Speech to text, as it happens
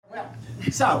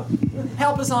So,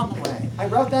 help is on the way. I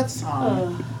wrote that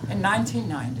song in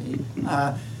 1990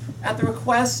 at the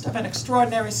request of an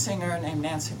extraordinary singer named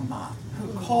Nancy Lamott,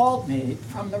 who called me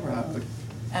from the road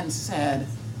and said,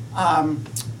 I'm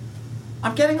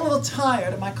getting a little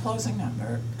tired of my closing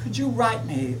number. Could you write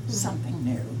me something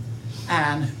new?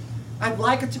 And I'd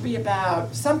like it to be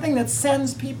about something that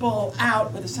sends people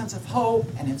out with a sense of hope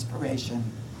and inspiration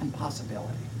and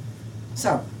possibility.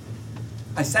 So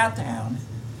I sat down,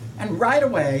 and right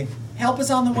away, help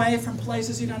is on the way from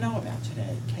places you don't know about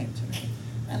today came to me.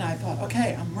 And I thought,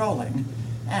 okay, I'm rolling.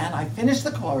 And I finished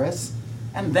the chorus,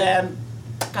 and then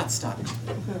got stuck.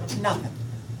 Nothing.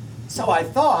 So I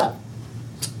thought,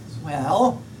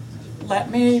 well,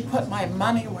 let me put my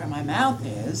money where my mouth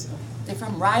is. If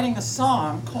I'm writing a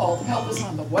song called Help Is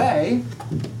On The Way,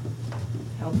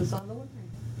 Help is on the way.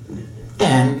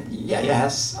 then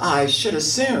yes, I should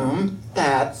assume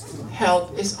that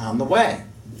help is on the way.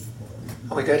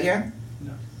 Are we good here?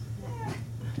 No.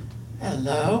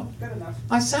 Hello? Good enough.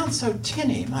 I sound so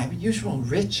tinny. My usual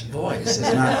rich voice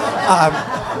is not.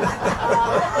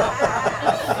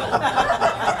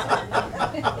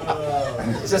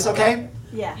 Is this okay?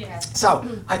 Yeah. So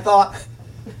I thought,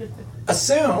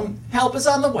 assume help is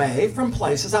on the way from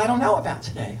places I don't know about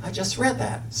today. I just read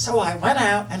that. So I went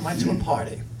out and went to a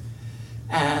party.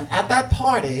 And at that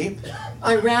party,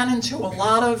 I ran into a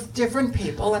lot of different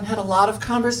people and had a lot of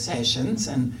conversations.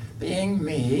 And being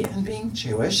me and being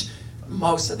Jewish,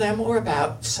 most of them were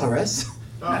about tsuris,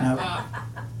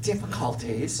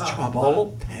 difficulties,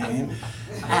 trouble, pain.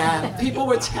 And people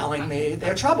were telling me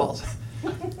their troubles.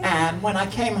 And when I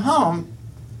came home,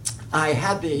 I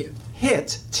had the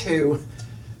hit to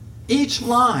each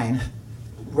line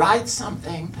write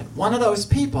something that one of those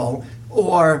people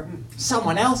or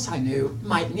someone else I knew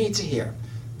might need to hear.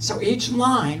 So each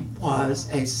line was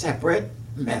a separate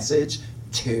message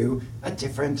to a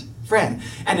different friend.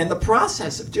 And in the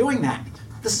process of doing that,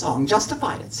 the song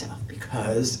justified itself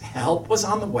because help was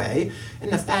on the way.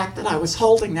 And the fact that I was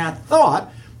holding that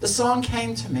thought, the song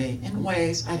came to me in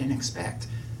ways I didn't expect.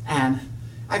 And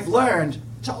I've learned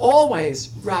to always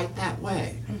write that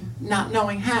way, not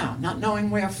knowing how, not knowing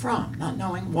where from, not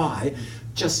knowing why,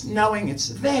 just knowing it's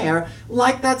there,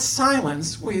 like that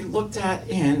silence we looked at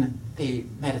in the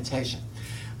meditation.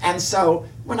 And so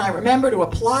when I remember to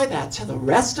apply that to the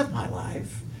rest of my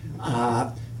life,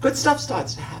 good stuff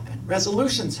starts to happen.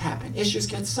 Resolutions happen. Issues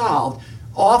get solved,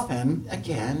 often,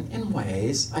 again, in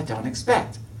ways I don't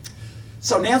expect.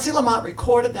 So Nancy Lamott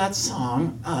recorded that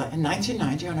song in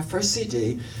 1990 on her first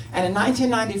CD, and in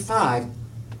 1995,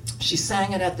 she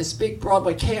sang it at this big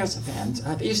Broadway Cares event,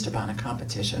 the Easter Bonnet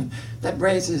competition, that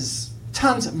raises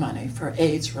tons of money for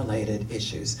AIDS-related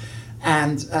issues.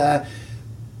 And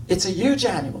it's a huge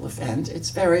annual event. It's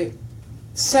very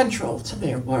central to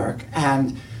their work.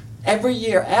 And every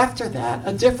year after that,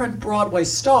 a different Broadway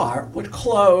star would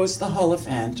close the whole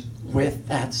event with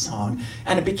that song.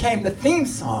 And it became the theme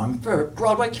song for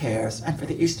Broadway Cares and for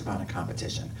the Easter Bonnet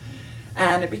competition.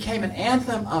 And it became an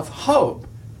anthem of hope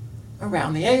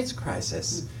around the AIDS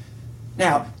crisis.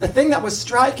 Now, the thing that was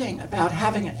striking about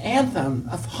having an anthem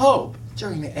of hope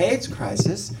during the AIDS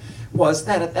crisis was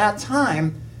that at that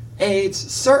time, AIDS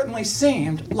certainly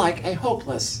seemed like a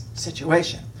hopeless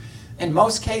situation. In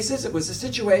most cases, it was a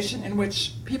situation in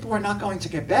which people were not going to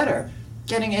get better.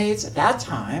 Getting AIDS at that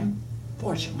time,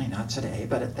 fortunately not today,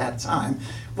 but at that time,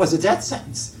 was a death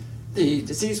sentence. The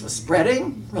disease was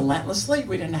spreading relentlessly.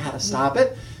 We didn't know how to stop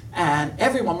it, and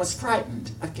everyone was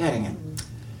frightened of getting it.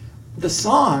 The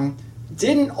song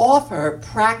didn't offer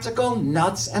practical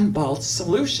nuts and bolts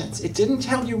solutions. It didn't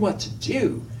tell you what to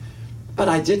do, but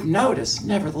I did notice,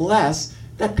 nevertheless,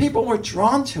 that people were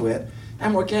drawn to it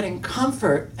and were getting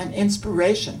comfort and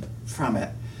inspiration from it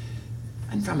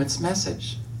and from its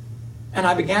message. And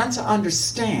I began to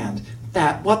understand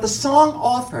that what the song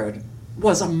offered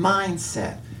was a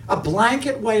mindset, a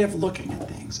blanket way of looking at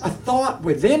things, a thought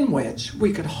within which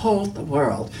we could hold the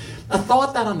world, a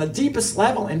thought that on the deepest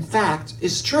level, in fact,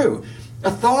 is true, a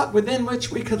thought within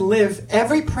which we could live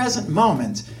every present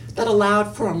moment that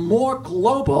allowed for a more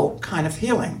global kind of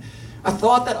healing, a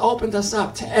thought that opened us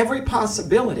up to every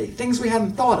possibility, things we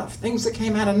hadn't thought of, things that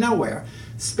came out of nowhere,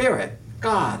 spirit,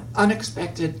 God,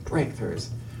 unexpected breakthroughs.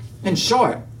 In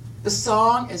short, the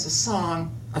song is a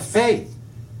song of faith,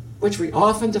 which we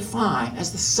often define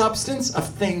as the substance of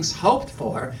things hoped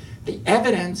for, the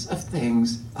evidence of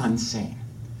things unseen.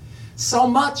 So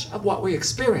much of what we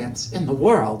experience in the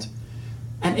world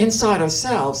and inside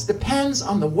ourselves depends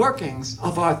on the workings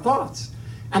of our thoughts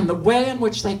and the way in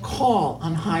which they call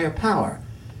on higher power,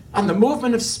 on the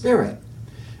movement of spirit,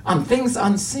 on things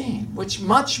unseen, which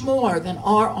much more than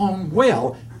our own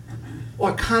will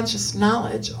or conscious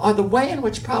knowledge are the way in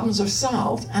which problems are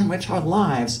solved and which our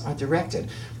lives are directed.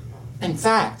 In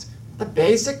fact, the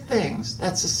basic things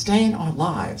that sustain our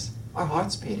lives, our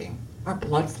hearts beating, our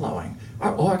blood flowing,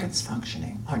 our organs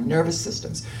functioning, our nervous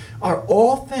systems, are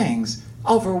all things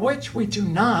over which we do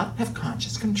not have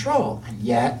conscious control, and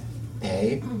yet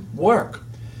they work.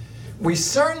 We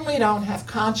certainly don't have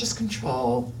conscious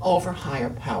control over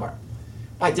higher power.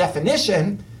 By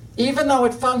definition, even though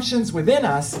it functions within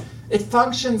us, it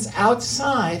functions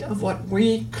outside of what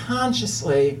we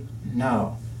consciously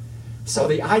know. So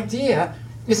the idea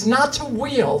is not to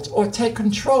wield or take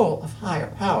control of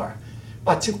higher power,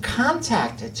 but to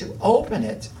contact it, to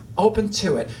open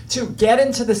to it, to get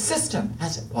into the system,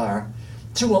 as it were,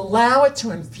 to allow it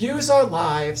to infuse our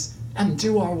lives and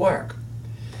do our work.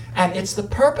 And it's the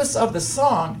purpose of the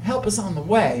song, Help Us on the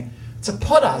Way, to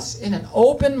put us in an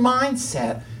open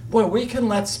mindset where we can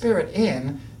let Spirit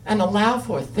in and allow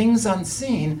for things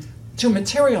unseen to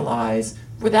materialize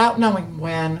without knowing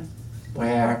when,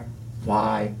 where,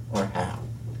 why, or how.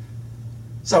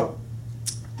 So,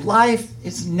 life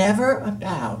is never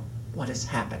about what is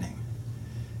happening.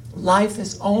 Life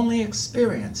is only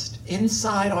experienced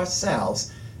inside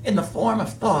ourselves in the form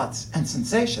of thoughts and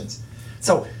sensations.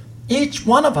 So each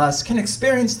one of us can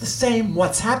experience the same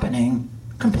what's happening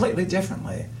completely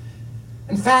differently.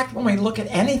 In fact, when we look at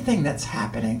anything that's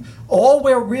happening, all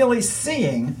we're really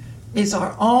seeing is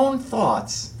our own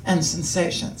thoughts and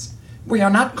sensations. We are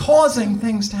not causing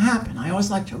things to happen. I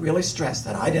always like to really stress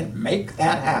that I didn't make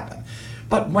that happen.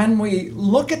 But when we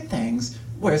look at things,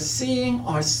 we're seeing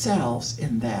ourselves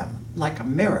in them, like a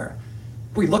mirror.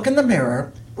 We look in the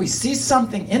mirror, we see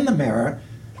something in the mirror,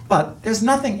 but there's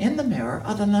nothing in the mirror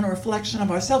other than a reflection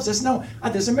of ourselves.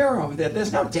 There's a mirror over there.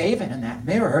 There's no David in that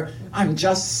mirror. I'm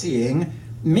just seeing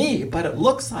me, but it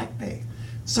looks like me.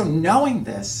 So knowing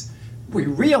this, we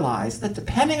realize that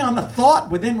depending on the thought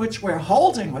within which we're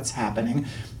holding what's happening,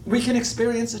 we can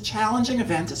experience a challenging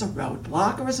event as a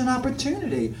roadblock or as an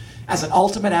opportunity, as an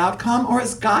ultimate outcome or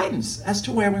as guidance as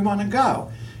to where we want to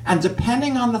go. And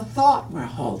depending on the thought we're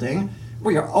holding,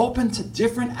 we are open to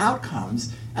different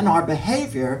outcomes, and our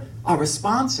behavior, our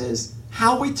responses,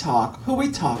 how we talk, who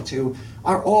we talk to,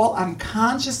 are all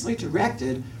unconsciously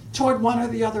directed toward one or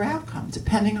the other outcome,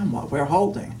 depending on what we're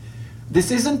holding.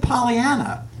 This isn't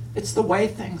Pollyanna. It's the way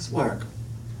things work.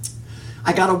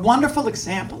 I got a wonderful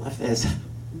example of this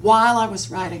while I was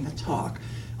writing the talk.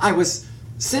 I was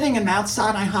sitting in Mount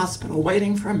Sinai Hospital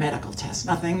waiting for a medical test.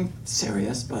 Nothing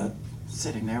serious, but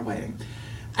sitting there waiting.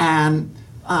 And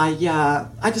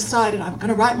I decided I'm going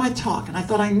to write my talk, and I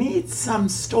thought I need some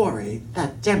story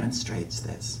that demonstrates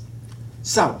this.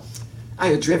 So I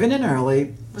had driven in early.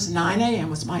 It was 9 a.m.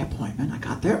 was my appointment. I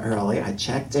got there early. I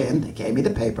checked in. They gave me the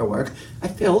paperwork. I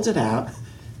filled it out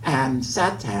and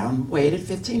sat down, waited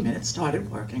 15 minutes, started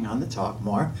working on the talk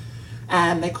more.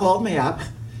 And they called me up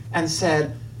and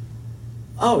said,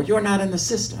 "Oh, you're not in the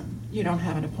system. You don't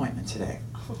have an appointment today."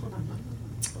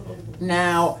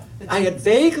 Now, I had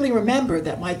vaguely remembered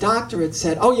that my doctor had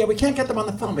said, "Oh yeah, we can't get them on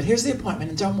the phone, but here's the appointment,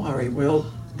 and don't worry, we'll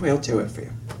do it for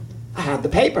you." I had the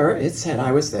paper, it said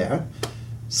I was there.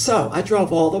 So I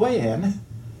drove all the way in,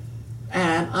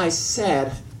 and I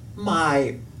said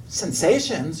my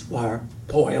sensations were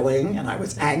boiling, and I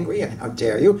was angry, and how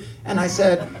dare you? And I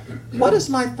said, "What is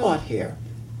my thought here?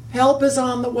 Help is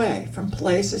on the way from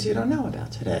places you don't know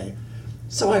about today."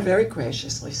 So I very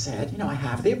graciously said, I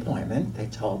have the appointment. They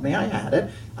told me I had it.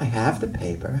 I have the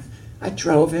paper. I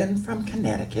drove in from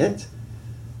Connecticut.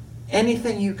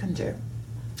 Anything you can do.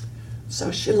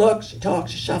 So she looks, she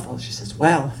talks, she shuffles. She says,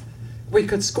 "Well, we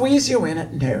could squeeze you in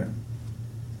at noon."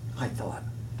 I thought,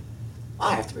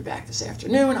 I have to be back this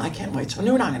afternoon. I can't wait till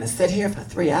noon. I'm going to sit here for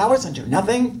 3 hours and do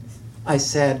nothing. I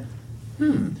said,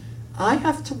 I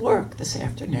have to work this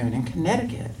afternoon in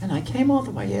Connecticut, and I came all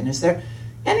the way in. Is there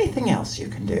anything else you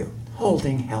can do?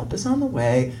 Holding help is on the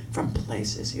way from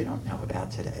places you don't know about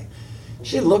today.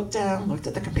 She looked down, looked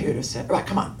at the computer, said, "All right,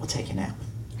 come on, we'll take you now."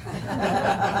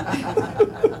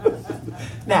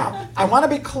 Now, I want to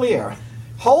be clear.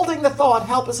 Holding the thought,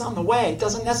 help is on the way,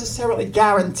 doesn't necessarily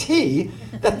guarantee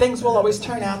that things will always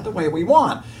turn out the way we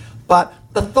want. But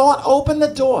the thought opened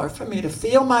the door for me to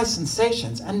feel my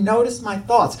sensations and notice my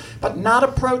thoughts, but not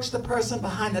approach the person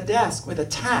behind the desk with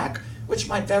attack, which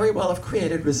might very well have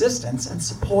created resistance and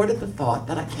supported the thought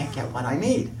that I can't get what I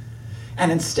need.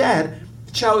 And instead,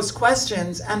 chose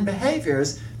questions and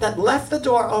behaviors that left the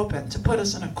door open to put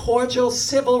us in a cordial,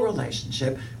 civil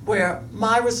relationship where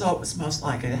my result was most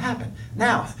likely to happen.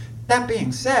 Now, that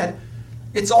being said,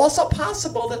 It's also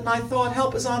possible that my thought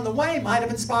help is on the way might have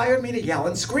inspired me to yell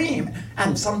and scream,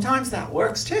 and sometimes that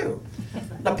works too.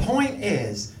 The point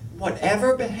is,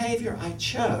 whatever behavior I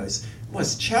chose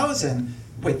was chosen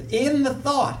within the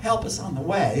thought, help is on the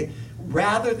way,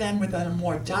 rather than within a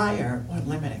more dire or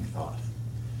limiting thought.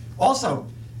 Also,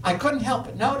 I couldn't help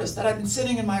but notice that I'd been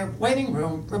sitting in my waiting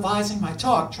room revising my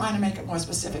talk, trying to make it more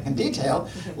specific and detailed,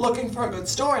 looking for a good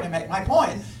story to make my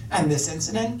point, and this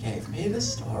incident gave me the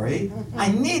story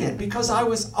I needed because I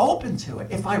was open to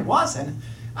it. If I wasn't,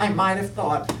 I might have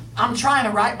thought, I'm trying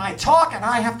to write my talk and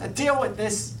I have to deal with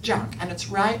this junk, and it's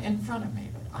right in front of me,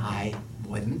 but I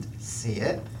wouldn't see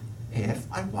it if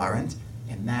I weren't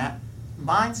in that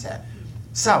mindset.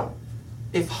 So,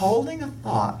 if holding a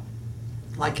thought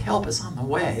like help is on the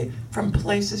way from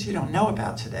places you don't know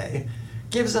about today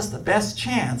gives us the best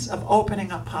chance of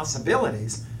opening up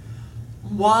possibilities,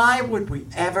 why would we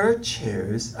ever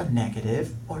choose a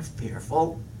negative or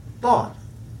fearful thought?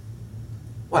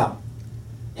 Well,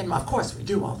 of course we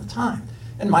do all the time.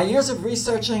 In my years of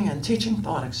researching and teaching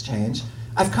thought exchange,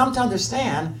 I've come to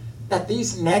understand that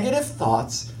these negative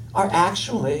thoughts are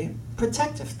actually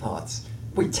protective thoughts.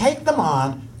 We take them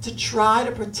on to try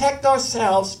to protect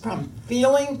ourselves from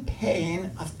feeling pain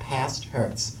of past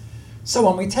hurts. So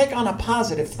when we take on a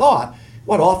positive thought,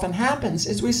 what often happens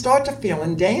is we start to feel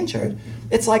endangered.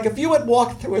 It's like if you had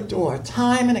walked through a door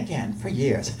time and again for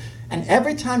years, and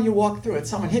every time you walked through it,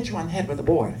 someone hit you on the head with a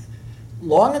board.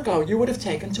 Long ago, you would have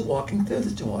taken to walking through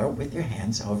the door with your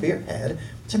hands over your head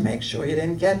to make sure you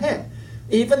didn't get hit.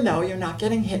 Even though you're not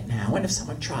getting hit now, and if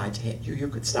someone tried to hit you, you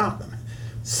could stop them.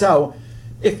 So,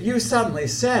 if you suddenly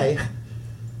say,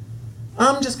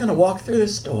 I'm just going to walk through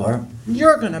this door,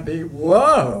 you're going to be,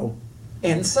 whoa,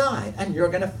 inside. And you're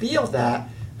going to feel that,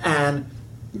 and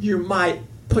you might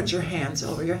put your hands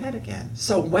over your head again.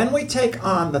 So when we take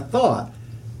on the thought,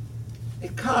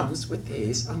 it comes with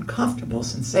these uncomfortable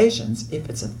sensations if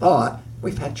it's a thought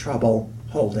we've had trouble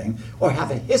holding or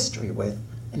have a history with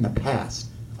in the past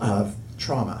of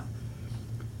trauma.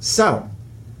 So,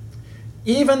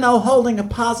 even though holding a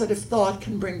positive thought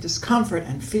can bring discomfort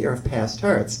and fear of past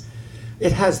hurts,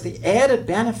 it has the added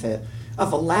benefit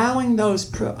of allowing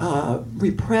those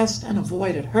repressed and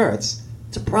avoided hurts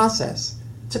to process,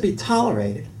 to be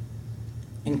tolerated,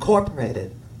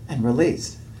 incorporated, and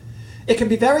released. It can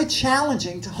be very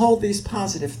challenging to hold these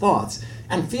positive thoughts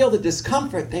and feel the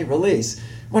discomfort they release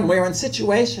when we're in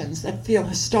situations that feel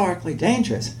historically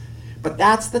dangerous. But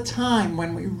that's the time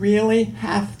when we really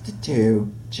have to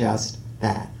do just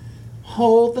that.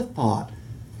 Hold the thought,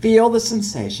 feel the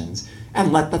sensations,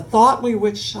 and let the thought we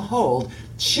wish to hold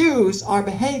choose our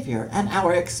behavior and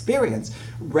our experience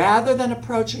rather than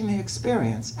approaching the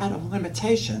experience out of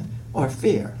limitation or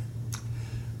fear.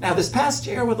 Now, this past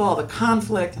year, with all the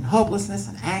conflict and hopelessness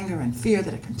and anger and fear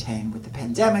that it contained, with the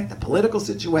pandemic, the political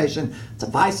situation,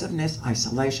 divisiveness,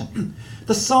 isolation,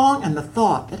 the song and the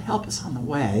thought that help us on the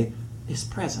way is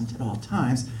present at all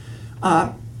times,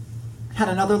 had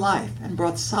another life and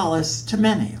brought solace to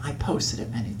many. I posted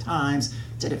it many times,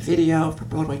 did a video for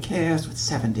Broadway Cares with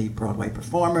 70 Broadway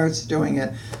performers doing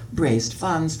it, raised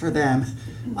funds for them,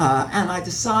 and I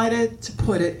decided to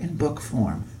put it in book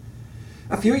form.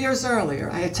 A few years earlier,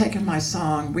 I had taken my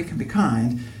song, We Can Be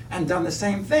Kind, and done the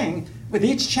same thing, with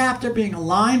each chapter being a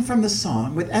line from the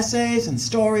song, with essays and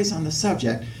stories on the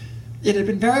subject. It had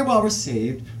been very well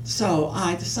received, so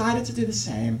I decided to do the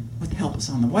same with Help Us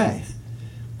on the Way.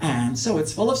 And so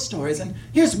it's full of stories, and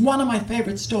here's one of my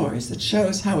favorite stories that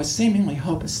shows how a seemingly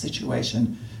hopeless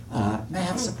situation may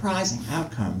have surprising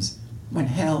outcomes when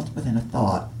held within a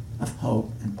thought of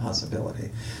hope and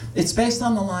possibility. It's based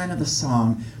on the line of the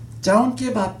song, "Don't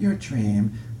give up your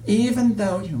dream, even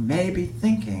though you may be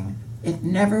thinking it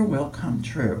never will come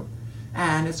true."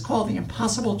 And it's called The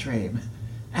Impossible Dream,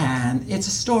 and it's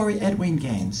a story Edwene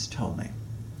Gaines told me.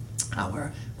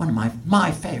 One of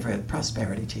my favorite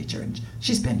prosperity teacher, and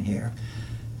she's been here.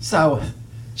 So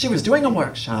she was doing a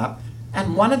workshop,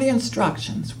 and one of the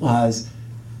instructions was,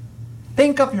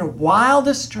 think of your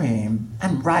wildest dream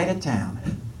and write it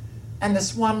down. And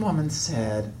this one woman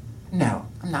said, no,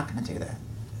 I'm not going to do that.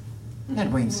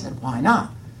 Edwene said, why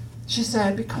not? She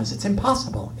said, because it's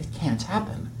impossible. It can't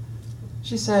happen.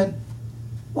 She said,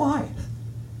 why?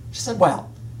 She said, well,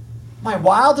 my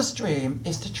wildest dream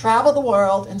is to travel the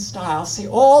world in style, see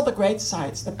all the great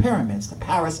sights, the pyramids, the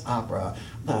Paris Opera,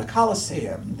 the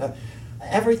Colosseum,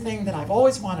 everything that I've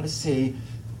always wanted to see,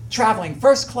 traveling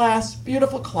first class,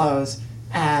 beautiful clothes,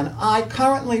 and I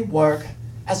currently work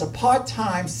as a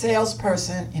part-time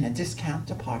salesperson in a discount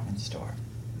department store.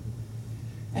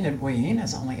 And Edwene,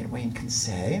 as only Edwene can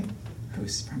say,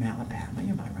 who's from Alabama,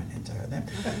 you might run into her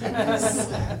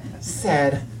then,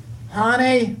 said,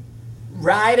 honey,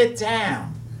 write it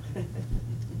down.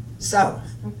 So,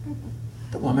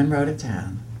 the woman wrote it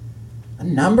down. A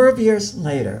number of years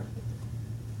later,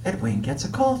 Edwene gets a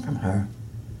call from her.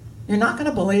 You're not going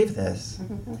to believe this.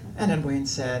 And Edwene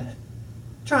said,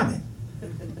 try me.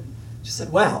 She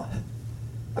said, well,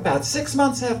 about 6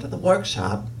 months after the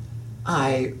workshop,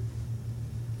 I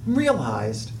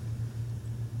realized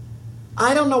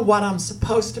I don't know what I'm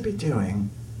supposed to be doing,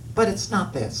 but it's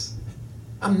not this.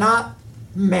 I'm not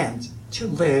meant to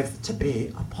live to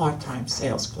be a part-time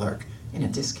sales clerk in a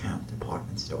discount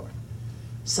department store.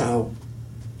 So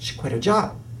she quit her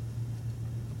job,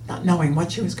 not knowing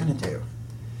what she was going to do.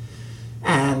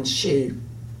 And she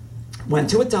went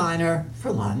to a diner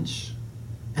for lunch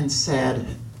and sat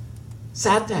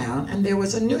down, and there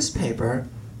was a newspaper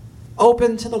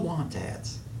open to the want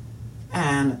ads.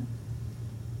 And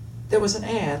there was an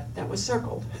ad that was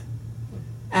circled.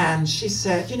 And she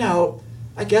said, you know,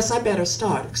 I guess I better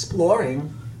start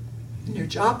exploring new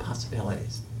job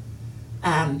possibilities.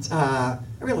 And I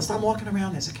realized I'm walking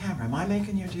around, there's a camera. Am I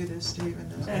making you do this,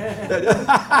 Stephen?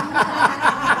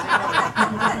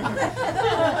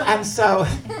 And so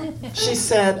she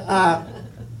said,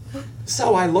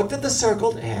 so I looked at the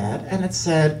circled ad, and it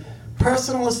said,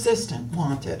 personal assistant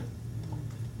wanted.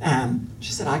 And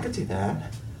she said, I could do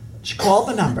that. She called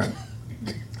the number.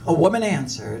 A woman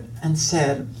answered and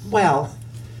said, well,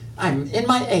 I'm in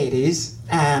my 80s,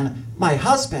 and my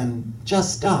husband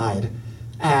just died,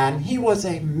 and he was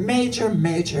a major,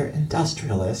 major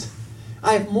industrialist.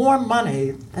 I have more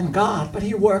money than God, but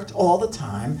he worked all the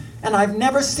time, and I've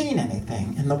never seen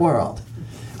anything in the world.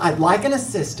 I'd like an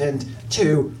assistant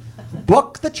to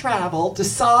book the travel,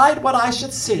 decide what I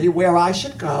should see, where I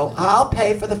should go. I'll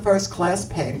pay for the first class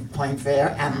plane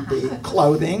fare and the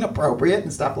clothing appropriate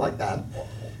and stuff like that.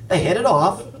 They hit it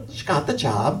off. She got the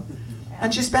job.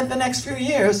 And she spent the next few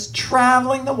years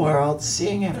traveling the world,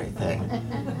 seeing everything.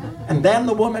 And then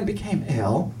the woman became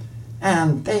ill,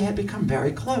 and they had become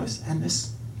very close. And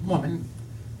this woman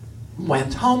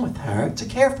went home with her to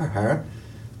care for her.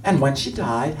 And when she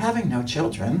died, having no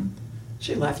children,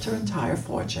 she left her entire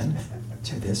fortune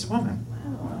to this woman.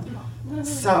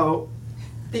 So,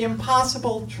 the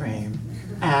impossible dream.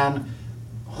 And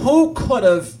who could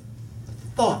have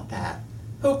thought that?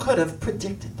 Who could have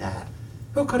predicted that?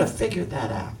 Who could have figured that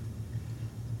out?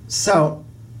 So,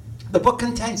 the book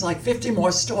contains like 50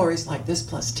 more stories like this,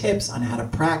 plus tips on how to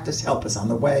practice, help us on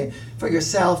the way for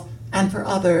yourself and for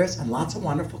others, and lots of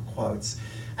wonderful quotes.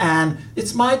 And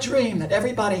it's my dream that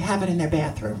everybody have it in their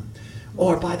bathroom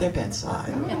or by their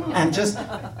bedside and just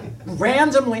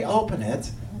randomly open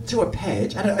it to a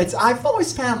page. And I've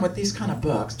always found with these kind of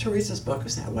books, Teresa's book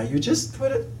is that way. You just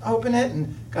open it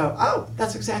and go, oh,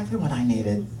 that's exactly what I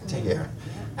needed to hear.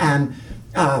 And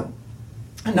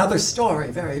another story,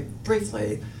 very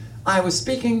briefly, I was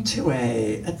speaking to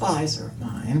an advisor of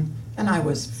mine, and I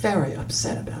was very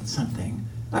upset about something.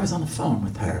 I was on the phone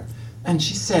with her, and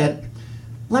she said,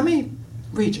 let me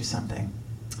read you something.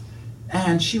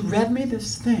 And she read me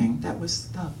this thing that was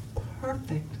the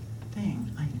perfect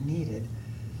thing I needed.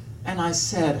 And I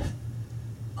said,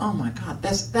 oh my God,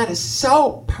 that is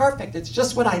so perfect. It's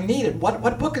just what I needed.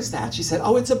 What book is that? She said,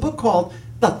 oh, it's a book called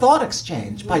The Thought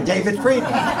Exchange by David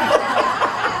Friedman.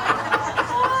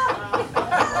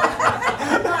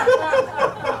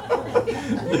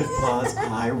 Because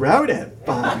I wrote it,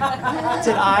 but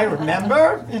did I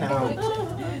remember? You know,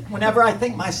 whenever I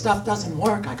think my stuff doesn't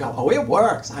work, I go, oh, it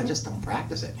works. I just don't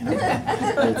practice it. You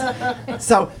know?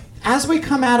 So as we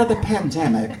come out of the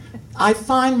pandemic, I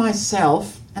find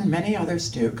myself, and many others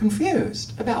do,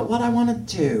 confused about what I want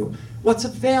to do, what's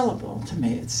available to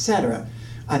me, etc.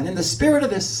 And in the spirit of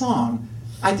this song,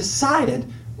 I decided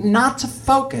not to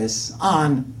focus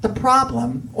on the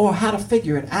problem or how to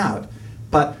figure it out,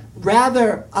 but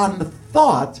rather on the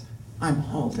thought I'm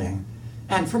holding.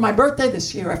 And for my birthday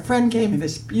this year, a friend gave me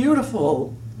this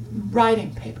beautiful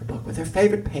writing paper book with her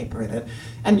favorite paper in it.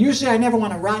 And usually I never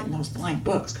want to write in those blank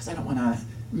books because I don't want to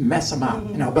mess them up,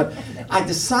 you know. But I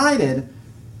decided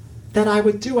that I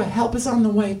would do a Help Is on the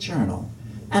Way journal.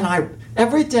 And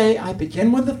every day I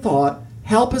begin with the thought,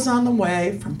 help is on the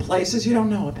way from places you don't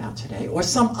know about today, or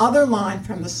some other line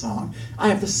from the song. I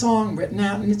have the song written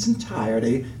out in its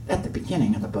entirety at the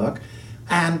beginning of the book.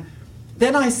 And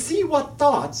then I see what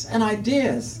thoughts and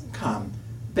ideas come.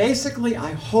 Basically,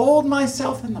 I hold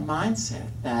myself in the mindset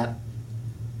that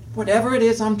whatever it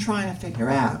is I'm trying to figure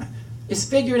out is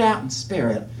figured out in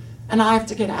spirit, and I have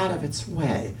to get out of its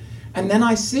way. And then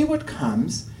I see what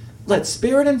comes, let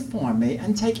spirit inform me,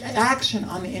 and take action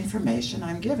on the information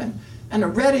I'm given. And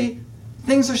already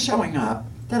things are showing up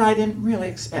that I didn't really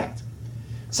expect.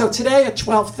 So today at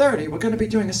 12:30, we're going to be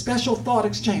doing a special thought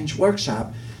exchange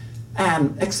workshop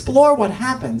and explore what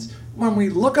happens when we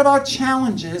look at our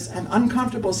challenges and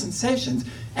uncomfortable sensations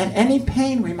and any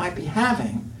pain we might be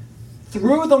having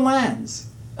through the lens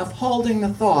of holding the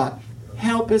thought,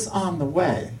 help is on the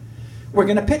way. We're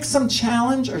going to pick some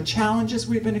challenge or challenges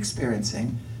we've been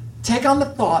experiencing, take on the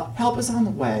thought, help is on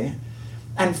the way,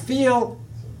 and feel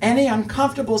any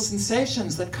uncomfortable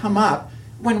sensations that come up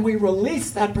when we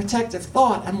release that protective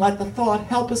thought and let the thought,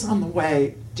 help is on the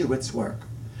way, do its work.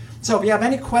 So if you have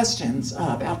any questions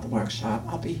about the workshop,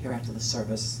 I'll be here after the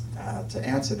service to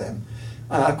answer them.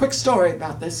 A quick story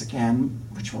about this again,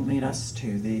 which will lead us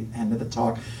to the end of the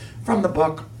talk, from the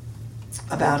book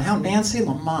about how Nancy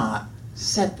Lamott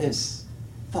set this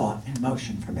thought in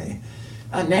motion for me.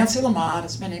 Nancy Lamott,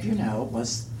 as many of you know,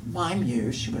 was my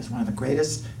muse. She was one of the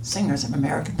greatest singers of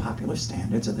American popular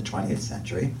standards of the 20th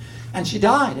century, and she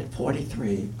died at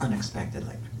 43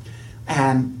 unexpectedly.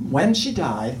 And when she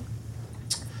died,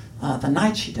 the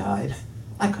night she died,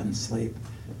 I couldn't sleep,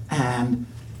 and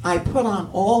I put on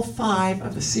all 5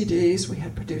 of the CDs we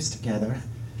had produced together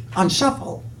on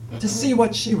shuffle to see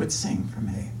what she would sing for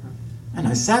me. And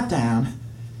I sat down,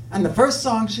 and the first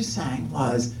song she sang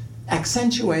was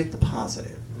Accentuate the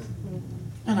Positive.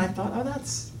 And I thought, oh,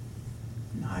 that's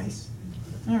nice.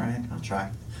 All right, I'll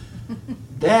try.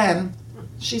 Then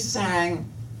she sang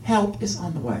Help is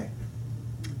on the Way.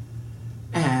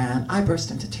 And I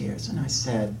burst into tears, and I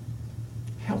said,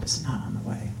 help is not on the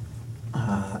way.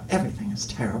 Everything is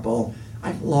terrible.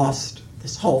 I've lost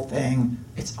this whole thing.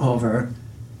 It's over.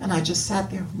 And I just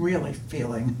sat there really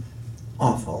feeling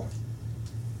awful.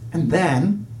 And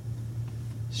then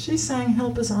she sang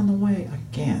Help is on the Way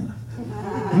again.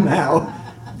 Now,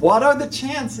 what are the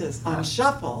chances on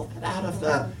shuffle that out of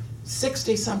the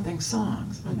 60-something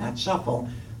songs on that shuffle,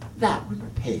 that would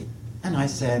repeat? And I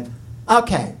said,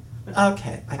 okay,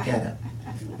 I get it.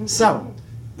 So,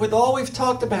 with all we've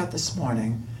talked about this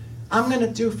morning, I'm going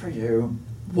to do for you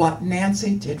what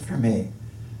Nancy did for me.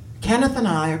 Kenneth and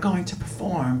I are going to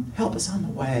perform Help is on the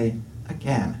Way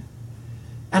again.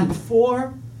 And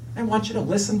before, I want you to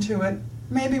listen to it,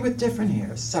 maybe with different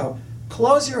ears. So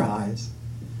close your eyes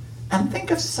and think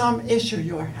of some issue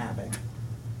you're having,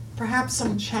 perhaps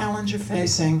some challenge you're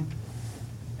facing,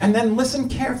 and then listen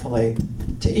carefully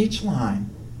to each line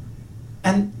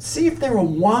and see if there are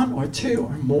 1 or 2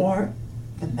 or more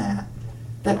than that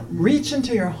reach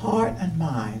into your heart and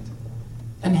mind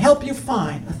and help you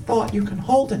find a thought you can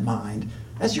hold in mind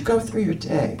as you go through your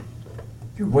day,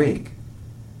 your week,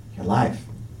 your life.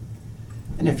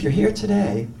 And if you're here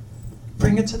today,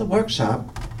 bring it to the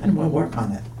workshop and we'll work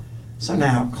on it. So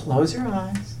now close your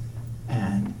eyes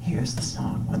and here's the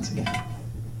song once again.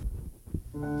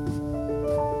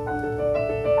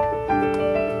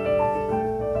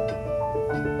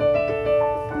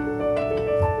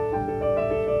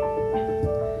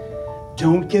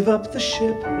 Don't give up the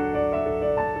ship,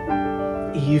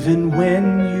 even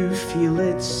when you feel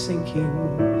it sinking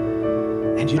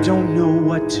and you don't know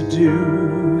what to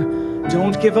do.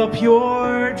 Don't give up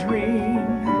your dream,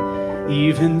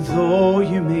 even though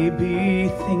you may be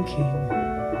thinking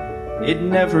it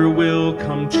never will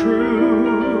come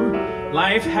true.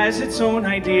 Life has its own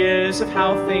ideas of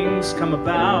how things come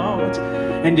about,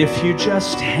 and if you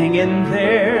just hang in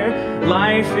there,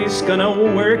 life is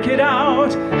gonna work it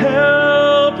out.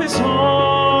 Help is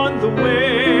on the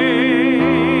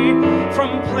way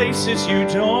from places you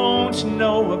don't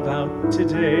know about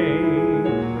today,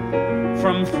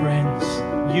 from friends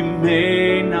you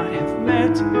may not have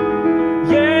met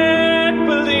yet.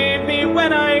 Believe me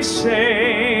when I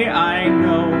say I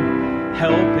know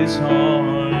help is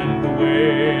on the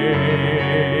way.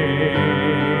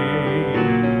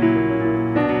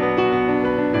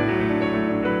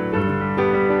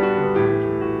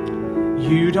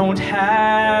 You don't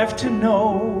have to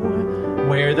know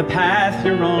where the path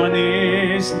you're on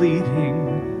is leading.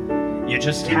 You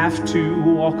just have to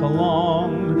walk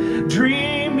along,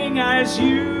 dreaming as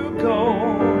you go,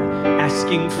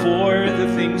 asking for the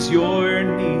things you're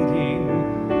needing.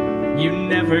 You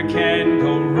never can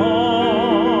go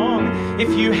wrong. If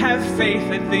you have faith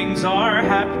that things are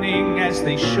happening as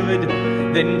they should,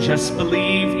 then just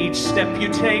believe each step you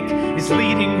take is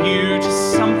leading you to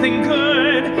something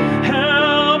good.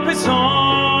 Help is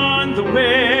on the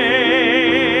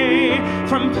way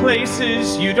from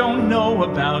places you don't know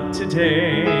about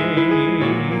today,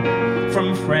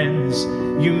 from friends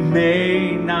you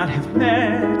may not have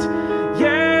met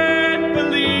yet.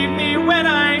 Believe me when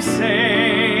I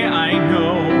say I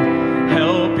know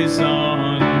help is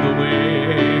on the way.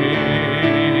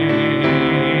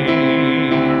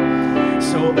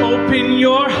 So open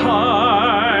your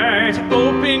heart,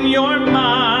 open your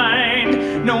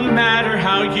mind. No matter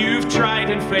how you've tried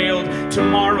and failed,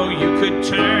 tomorrow you could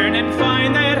turn and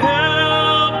find that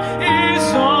help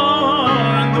is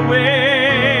on the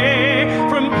way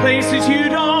from places you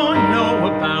don't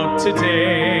know about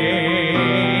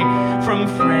today, from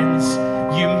friends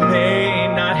you may